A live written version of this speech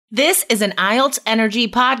This is an IELTS Energy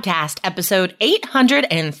Podcast, episode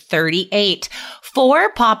 838.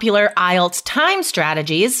 4 popular IELTS time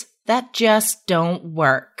strategies that just don't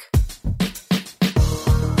work.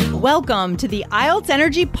 Welcome to the IELTS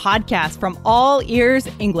Energy Podcast from All Ears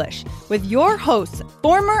English with your hosts,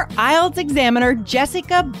 former IELTS examiner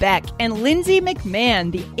Jessica Beck and Lindsay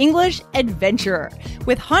McMahon, the English adventurer.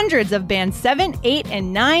 With hundreds of Band 7, 8,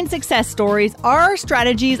 and 9 success stories, our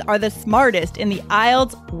strategies are the smartest in the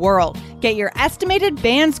IELTS world. Get your estimated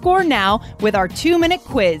band score now with our 2-minute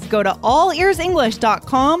quiz. Go to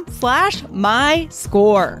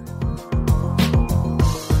allearsenglish.com/myscore.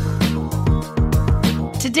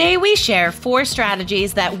 Today we share 4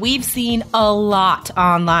 strategies that we've seen a lot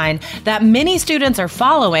online that many students are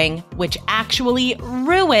following, which actually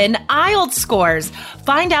ruin IELTS scores.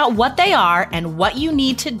 Find out what they are and what you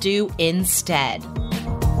need to do instead.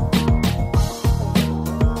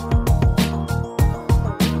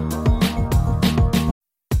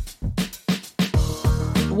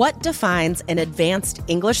 What defines an advanced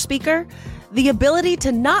English speaker? The ability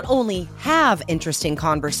to not only have interesting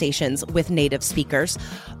conversations with native speakers,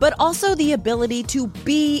 but also the ability to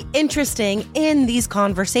be interesting in these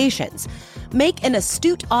conversations. Make an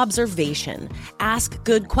astute observation, ask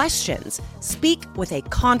good questions, speak with a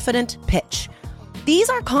confident pitch. These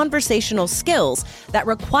are conversational skills that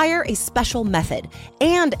require a special method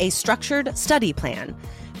and a structured study plan.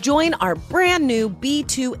 Join our brand new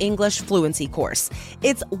B2 English Fluency course.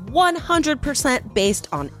 It's 100% based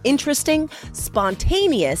on interesting,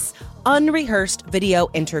 spontaneous, unrehearsed video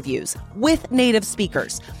interviews with native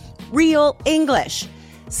speakers. Real English.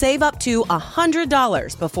 Save up to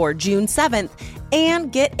 $100 before June 7th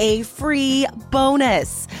and get a free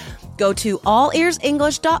bonus. Go to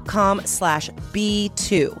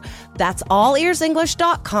allearsenglish.com/B2. That's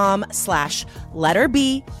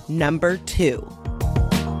allearsenglish.com/B2.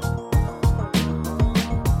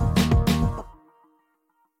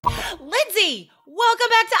 Lindsay, welcome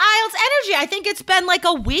back to IELTS Energy. I think it's been like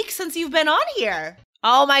a week since you've been on here.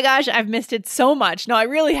 Oh my gosh, I've missed it so much. No, I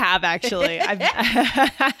really have actually.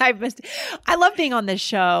 I've missed it. I love being on this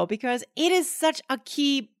show because it is such a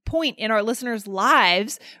key point in our listeners'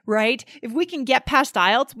 lives, right? If we can get past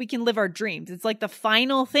IELTS, we can live our dreams. It's like the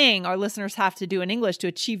final thing our listeners have to do in English to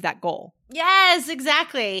achieve that goal. Yes,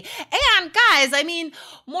 exactly. And guys, I mean,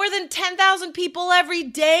 more than 10,000 people every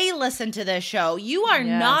day listen to this show. You are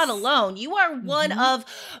not alone. You are one of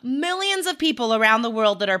millions of people around the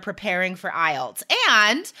world that are preparing for IELTS.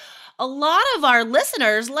 And a lot of our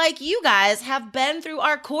listeners, like you guys, have been through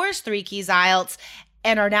our course, 3 Keys IELTS,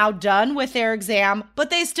 and are now done with their exam, but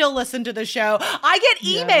they still listen to the show. I get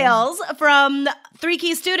emails from 3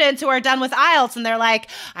 Key students who are done with IELTS, and they're like,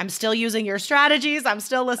 I'm still using your strategies. I'm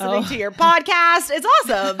still listening to your podcast. It's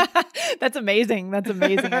awesome. That's amazing. That's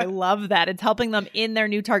amazing. I love that. It's helping them in their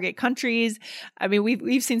new target countries. I mean,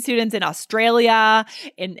 we've seen students in Australia,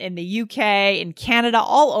 in the UK, in Canada,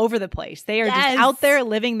 all over the place. They are just out there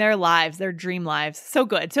living their lives, their dream lives. So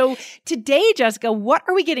good. So today, Jessica, what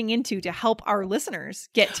are we getting into to help our listeners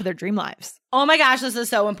get to their dream lives? Oh my gosh, this is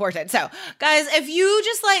so important. So guys, if you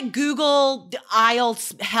just like Google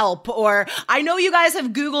IELTS help, or I know you guys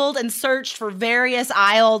have Googled and searched for various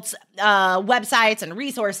IELTS websites and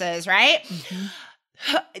resources, right?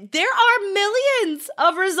 There are millions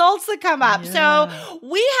of results that come up. So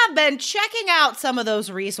we have been checking out some of those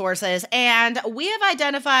resources, and we have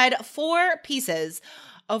identified 4 pieces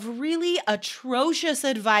of really atrocious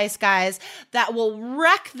advice, guys, that will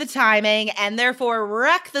wreck the timing and therefore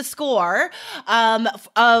wreck the score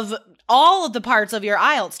of all of the parts of your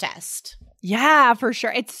IELTS test. Yeah, for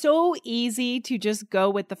sure. It's so easy to just go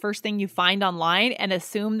with the first thing you find online and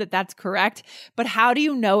assume that that's correct. But how do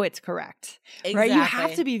you know it's correct? Exactly. Right? You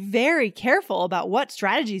have to be very careful about what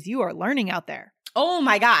strategies you are learning out there. Oh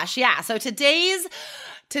my gosh. Yeah. So today's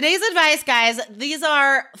advice, guys, these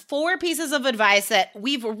are 4 pieces of advice that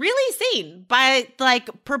we've really seen by like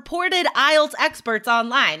purported IELTS experts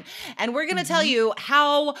online. And we're going to tell you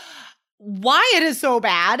why it is so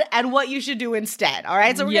bad and what you should do instead. All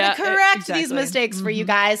right. So we're going to correct these mistakes for you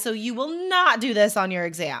guys so you will not do this on your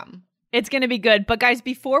exam. It's going to be good. But guys,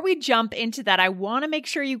 before we jump into that, I want to make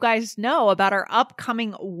sure you guys know about our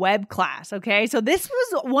upcoming web class, okay? So this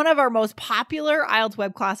was one of our most popular IELTS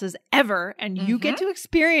web classes ever, and you get to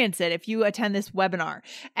experience it if you attend this webinar.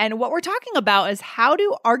 And what we're talking about is how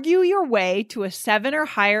to argue your way to a 7 or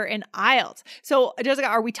higher in IELTS. So Jessica,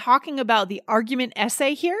 are we talking about the argument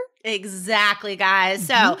essay here? Exactly, guys.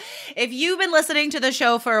 So if you've been listening to the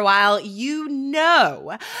show for a while, you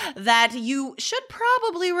know that you should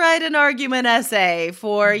probably write an argument essay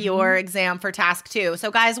for your exam for task 2.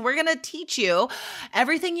 So guys, we're going to teach you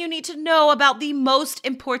everything you need to know about the most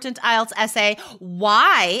important IELTS essay,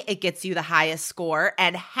 why it gets you the highest score,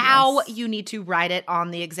 and how you need to write it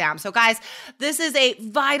on the exam. So guys, this is a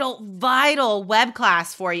vital web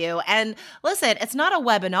class for you. And listen, it's not a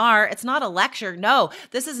webinar. It's not a lecture. No,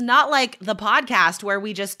 this is not like the podcast where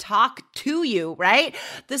we just talk to you, right?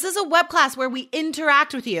 This is a web class where we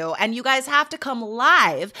interact with you, and you guys have to come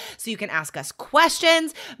live so you can ask us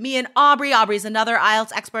questions. Me and Aubrey's another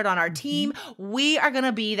IELTS expert on our team. We are going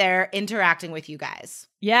to be there interacting with you guys.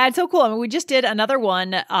 Yeah, it's so cool. I mean, we just did another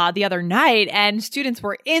one the other night, and students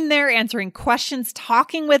were in there answering questions,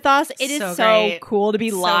 talking with us. It is so cool to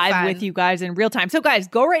be live with you guys in real time. So guys,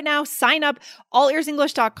 go right now, sign up,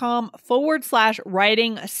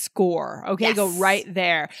 allearsenglish.com/writing score. Okay, yes. Go right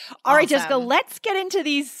there. All right, Jessica, let's get into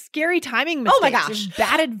these scary timing mistakes. Oh my gosh.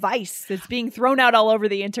 Bad advice that's being thrown out all over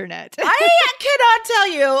the internet. I cannot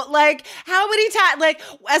tell you, like, how many times, like,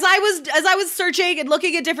 as I was searching and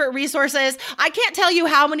looking at different resources, I can't tell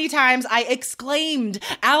you how many times I exclaimed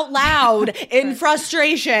out loud in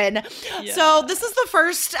frustration. Yeah. So this is the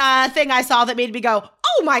first thing I saw that made me go,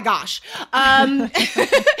 oh my gosh. One of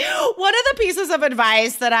the pieces of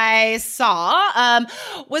advice that I saw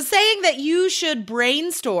was saying that you should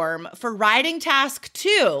brainstorm for writing task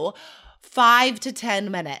 2 5 to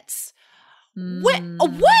 10 minutes. What?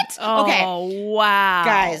 Okay. Oh, wow.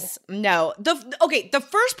 Guys, no. The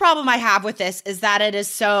first problem I have with this is that it is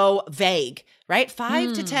so vague. Right?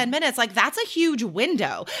 5 to 10 minutes. Like, that's a huge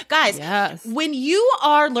window. Guys, when you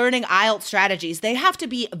are learning IELTS strategies, they have to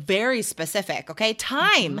be very specific, okay?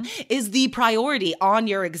 Time is the priority on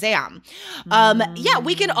your exam. Yeah,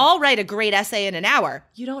 we can all write a great essay in an hour.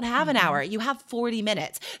 You don't have an hour. You have 40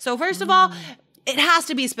 minutes. So first of all, it has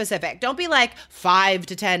to be specific. Don't be like 5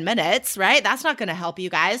 to 10 minutes, right? That's not going to help you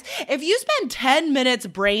guys. If you spend 10 minutes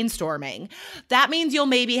brainstorming, that means you'll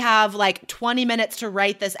maybe have like 20 minutes to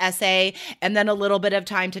write this essay and then a little bit of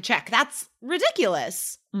time to check. That's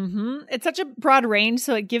ridiculous. It's such a broad range,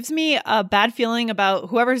 so it gives me a bad feeling about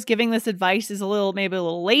whoever's giving this advice is maybe a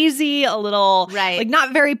little lazy, a little like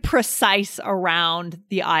not very precise around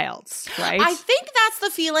the IELTS, right? I think that's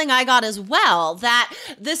the feeling I got as well, that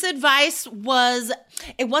this advice wasn't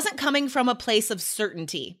coming from a place of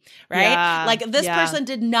certainty, right? Yeah, like this person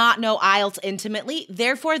did not know IELTS intimately,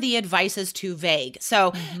 therefore the advice is too vague.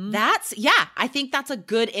 So I think that's a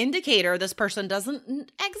good indicator this person doesn't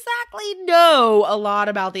exactly know a lot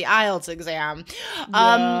about the IELTS exam.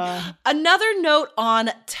 Another note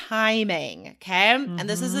on timing, okay? And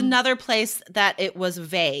this is another place that it was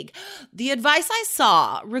vague. The advice I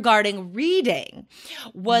saw regarding reading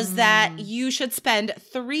was that you should spend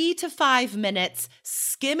 3 to 5 minutes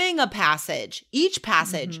skimming each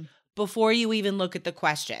passage, before you even look at the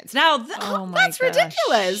questions. Now, that's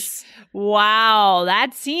ridiculous. Wow,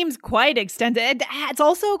 that seems quite extensive. It's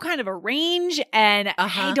also kind of a range, and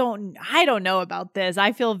I don't know about this.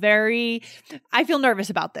 I feel nervous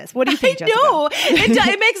about this. What do you think, Jessica? No,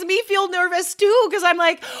 it makes me feel nervous too, because I'm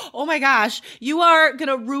like, oh my gosh, you are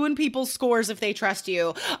gonna ruin people's scores if they trust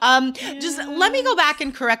you. Just let me go back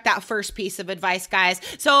and correct that first piece of advice, guys.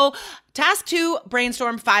 So, task 2,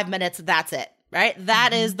 brainstorm 5 minutes. That's it. Right?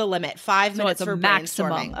 That is the limit. 5 minutes for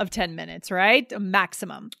maximum brainstorming. of 10 minutes, right? A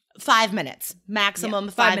maximum. 5 minutes. Maximum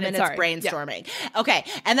 5 minutes brainstorming. Yeah. Okay.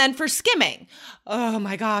 And then for skimming, oh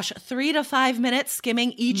my gosh, 3 to 5 minutes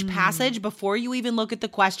skimming each passage before you even look at the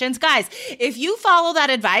questions. Guys, if you follow that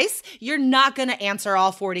advice, you're not going to answer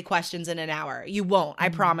all 40 questions in an hour. You won't. I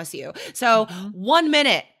promise you. So 1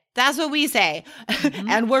 minute. That's what we say.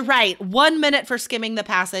 And we're right. 1 minute for skimming the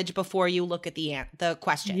passage before you look at the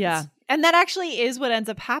questions. Yeah. And that actually is what ends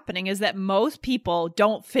up happening, is that most people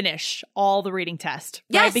don't finish all the reading test,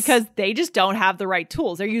 right? Yes. Because they just don't have the right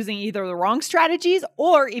tools. They're using either the wrong strategies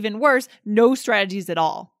or, even worse, no strategies at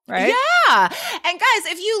all. Right? Yeah. And guys,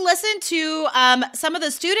 if you listen to some of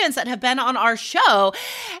the students that have been on our show,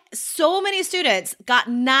 so many students got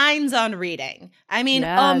 9s on reading. I mean,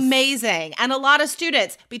 amazing. And a lot of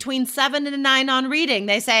students between 7 and 9 on reading,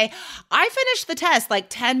 they say, I finished the test like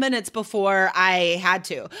 10 minutes before I had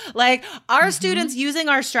to. Like, our students using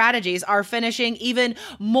our strategies are finishing even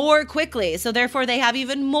more quickly. So therefore, they have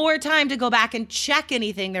even more time to go back and check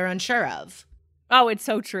anything they're unsure of. Oh, it's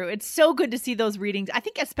so true. It's so good to see those readings. I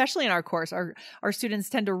think especially in our course, our students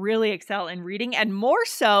tend to really excel in reading and more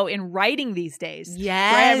so in writing these days.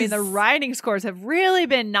 Yes. Right? I mean, the writing scores have really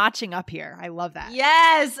been notching up here. I love that.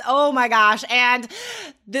 Yes. Oh my gosh. And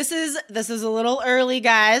this is a little early,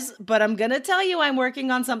 guys, but I'm going to tell you I'm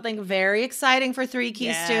working on something very exciting for 3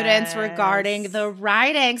 Keys students regarding the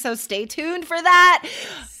writing. So stay tuned for that.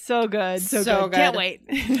 So good. So good. Can't wait.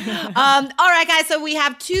 All right, guys. So we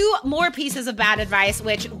have 2 more pieces of bad advice,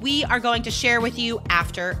 which we are going to share with you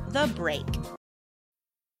after the break.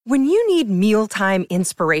 When you need mealtime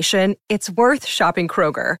inspiration, it's worth shopping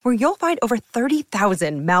Kroger, where you'll find over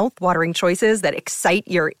 30,000 mouth-watering choices that excite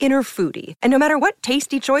your inner foodie. And no matter what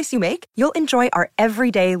tasty choice you make, you'll enjoy our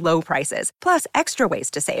everyday low prices, plus extra ways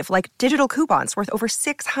to save, like digital coupons worth over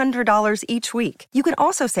 $600 each week. You can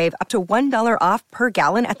also save up to $1 off per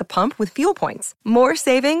gallon at the pump with fuel points. More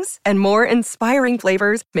savings and more inspiring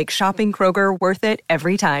flavors make shopping Kroger worth it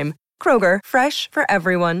every time. Kroger, fresh for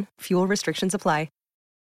everyone. Fuel restrictions apply.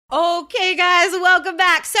 Okay, guys, welcome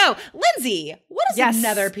back. So, Lindsay, what is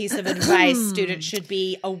another piece of advice students should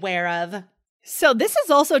be aware of? So this is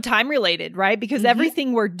also time related, right? Because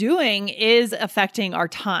everything we're doing is affecting our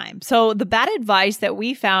time. So the bad advice that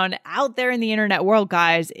we found out there in the internet world,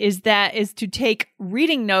 guys, is to take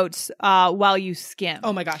reading notes while you skim.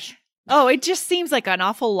 Oh my gosh. Oh, it just seems like an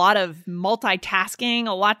awful lot of multitasking,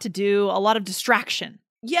 a lot to do, a lot of distraction.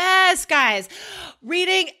 Yes, guys.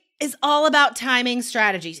 Reading is all about timing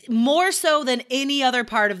strategies, more so than any other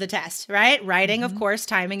part of the test, right? Writing, of course,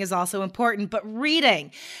 timing is also important, but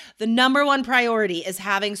reading, the number one priority is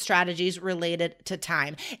having strategies related to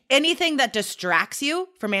time. Anything that distracts you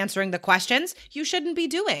from answering the questions, you shouldn't be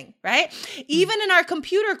doing, right? Even in our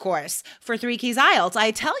computer course for 3 Keys IELTS,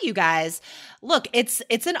 I tell you guys, look, it's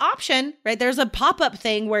an option, right? There's a pop-up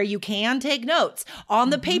thing where you can take notes.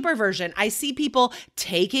 On the paper version, I see people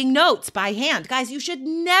taking notes by hand. Guys, you should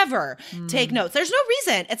never take notes. There's no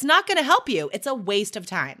reason. It's not going to help you. It's a waste of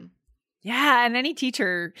time. Yeah, and any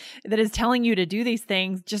teacher that is telling you to do these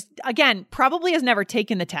things just, again, probably has never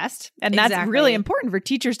taken the test. And that's really important for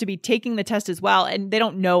teachers to be taking the test as well. And they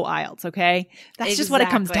don't know IELTS, okay? That's just what it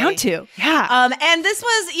comes down to. Yeah. And this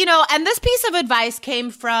was, and this piece of advice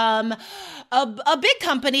came from a big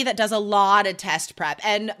company that does a lot of test prep.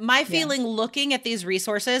 And my feeling looking at these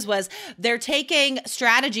resources was they're taking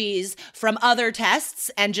strategies from other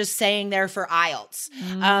tests and just saying they're for IELTS.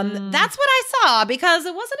 That's what I saw because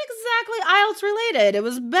it wasn't exactly IELTS related. It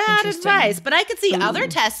was bad advice, but I could see other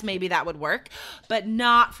tests maybe that would work, but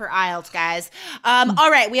not for IELTS, guys.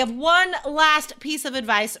 All right, we have one last piece of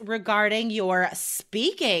advice regarding your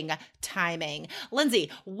speaking timing.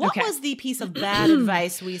 Lindsay, what was the piece of bad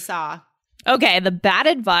advice we saw? Okay, the bad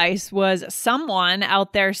advice was someone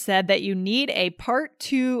out there said that you need a part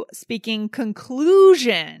 2 speaking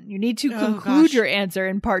conclusion. You need to conclude your answer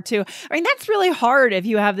in part 2. I mean, that's really hard if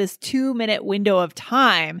you have this 2-minute window of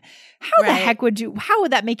time. How the heck how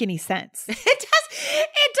would that make any sense? It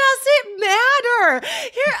doesn't matter.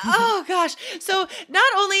 Here, oh gosh. So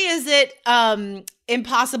not only is it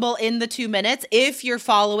impossible in the 2 minutes if you're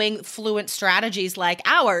following fluent strategies like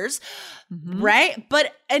ours, right?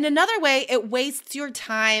 But in another way, it wastes your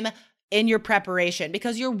time in your preparation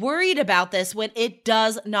because you're worried about this when it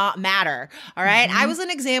does not matter. All right. I was an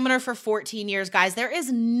examiner for 14 years, guys. There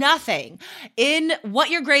is nothing in what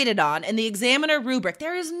you're graded on in the examiner rubric.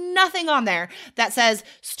 There is nothing on there that says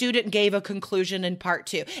student gave a conclusion in part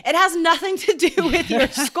 2. It has nothing to do with your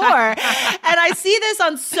score. And I see this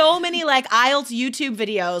on so many like IELTS YouTube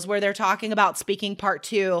videos where they're talking about speaking part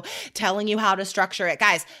 2, telling you how to structure it.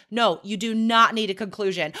 Guys, no, you do not need a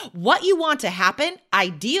conclusion. What you want to happen,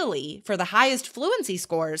 ideally, for the highest fluency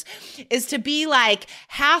scores is to be like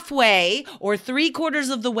halfway or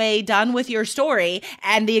 3/4 of the way done with your story,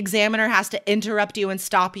 and the examiner has to interrupt you and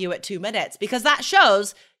stop you at 2 minutes because that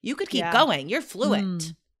shows you could keep going. You're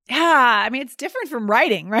fluent. Yeah, I mean, it's different from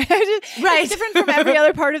writing, right? It's different from every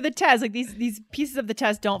other part of the test. Like these pieces of the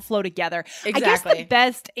test don't flow together. Exactly. I guess the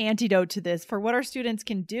best antidote to this for what our students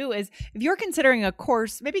can do is if you're considering a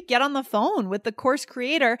course, maybe get on the phone with the course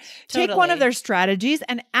creator, take one of their strategies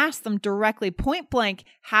and ask them directly, point blank,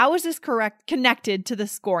 how is this connected to the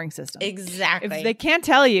scoring system? Exactly. If they can't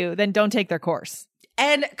tell you, then don't take their course.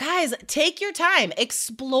 And guys, take your time.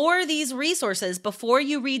 Explore these resources before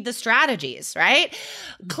you read the strategies, right?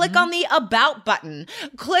 Click on the About button.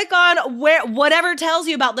 Click on whatever tells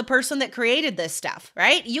you about the person that created this stuff,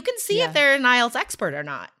 right? You can see if they're an IELTS expert or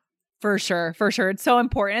not. For sure. It's so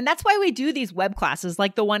important. And that's why we do these web classes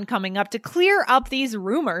like the one coming up to clear up these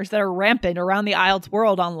rumors that are rampant around the IELTS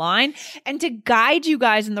world online and to guide you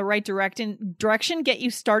guys in the right direction, get you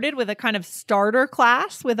started with a kind of starter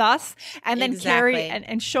class with us and then carry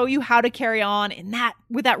and show you how to carry on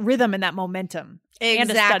with that rhythm and that momentum. And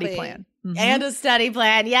a study plan. Mm-hmm. And a study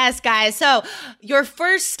plan. Yes, guys. So your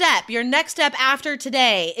next step after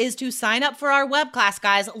today is to sign up for our web class,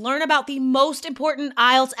 guys. Learn about the most important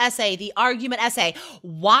IELTS essay, the argument essay,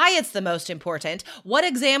 why it's the most important, what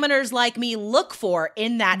examiners like me look for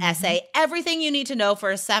in that essay, everything you need to know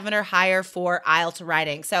for a 7 or higher for IELTS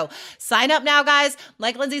writing. So sign up now, guys.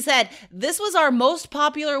 Like Lindsay said, this was our most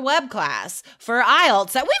popular web class for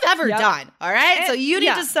IELTS that we've ever done. All right. So you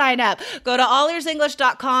need to sign up. Go to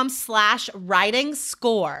allearsenglish.com/writing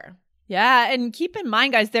score. Yeah, and keep in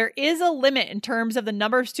mind, guys, there is a limit in terms of the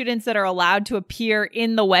number of students that are allowed to appear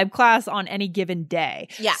in the web class on any given day.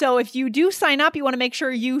 Yeah. So if you do sign up, you want to make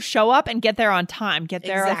sure you show up and get there on time. Get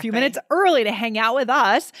there a few minutes early to hang out with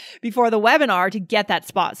us before the webinar to get that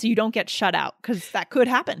spot so you don't get shut out, because that could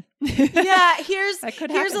happen. Yeah, here's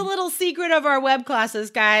a little secret of our web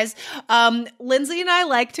classes, guys. Lindsay and I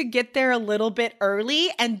like to get there a little bit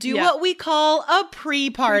early and do what we call a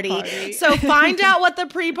pre-party. So find out what the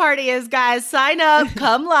pre-party is, guys. Sign up,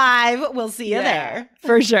 come live. We'll see you there.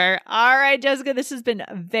 For sure. All right, Jessica, this has been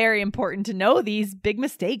very important to know these big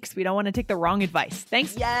mistakes. We don't want to take the wrong advice.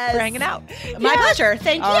 Thanks for hanging out. My pleasure.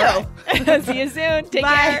 Thank you. Right. See you soon. Take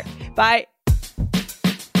care. Bye.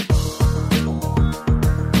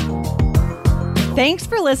 Thanks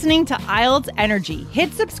for listening to IELTS Energy.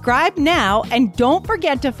 Hit subscribe now and don't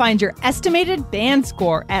forget to find your estimated band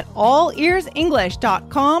score at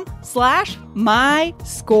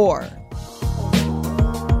allearsenglish.com/myscore.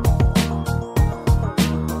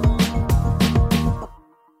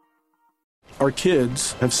 Our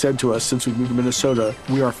kids have said to us since we moved to Minnesota,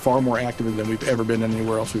 we are far more active than we've ever been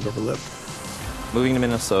anywhere else we've ever lived. Moving to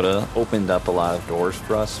Minnesota opened up a lot of doors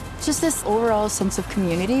for us. Just this overall sense of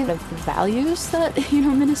community, the values that,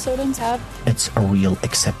 Minnesotans have. It's a real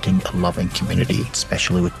accepting, loving community,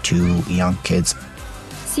 especially with 2 young kids.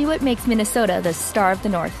 See what makes Minnesota the star of the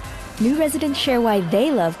North. New residents share why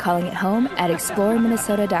they love calling it home at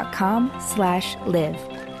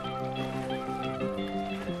exploreminnesota.com/live.